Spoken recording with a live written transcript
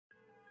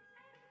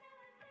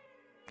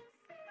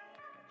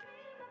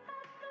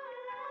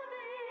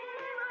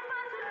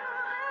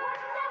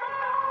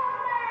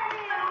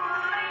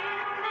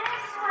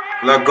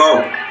Let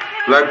go.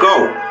 Let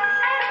go.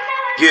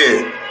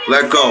 Yeah,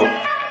 let go.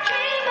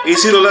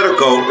 Easy to let her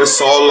go,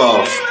 it's all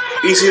love.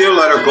 Easy to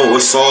let her go,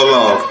 it's all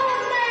love.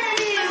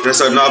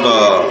 There's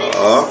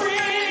another.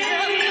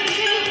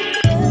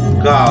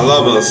 God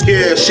love us.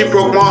 Yeah, she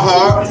broke my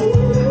heart.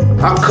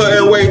 I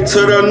couldn't wait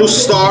till the new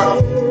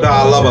start.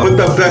 God love her. With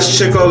the best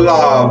chick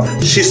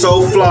alive. She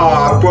so fly.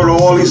 I brought her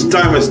all these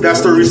diamonds,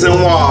 that's the reason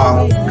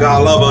why.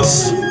 God love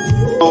us.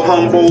 So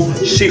humble,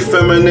 she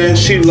feminine.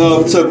 She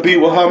love to be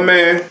with her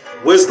man.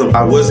 Wisdom,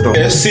 wisdom.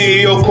 And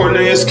CEO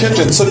Cornelius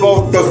Kitchen took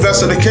off the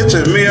vest in the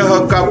kitchen. Me and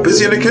her got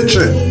busy in the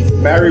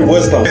kitchen. Married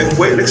wisdom. And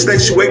wait, next day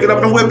she waking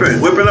up and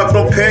whipping up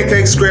them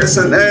pancakes, grits,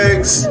 and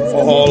eggs.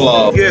 For whole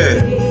love.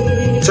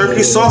 Yeah.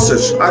 Turkey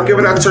sausage. I give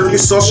her that turkey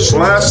sausage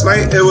last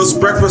night. It was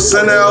breakfast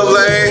in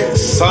LA.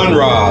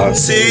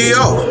 Sunrise.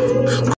 CEO.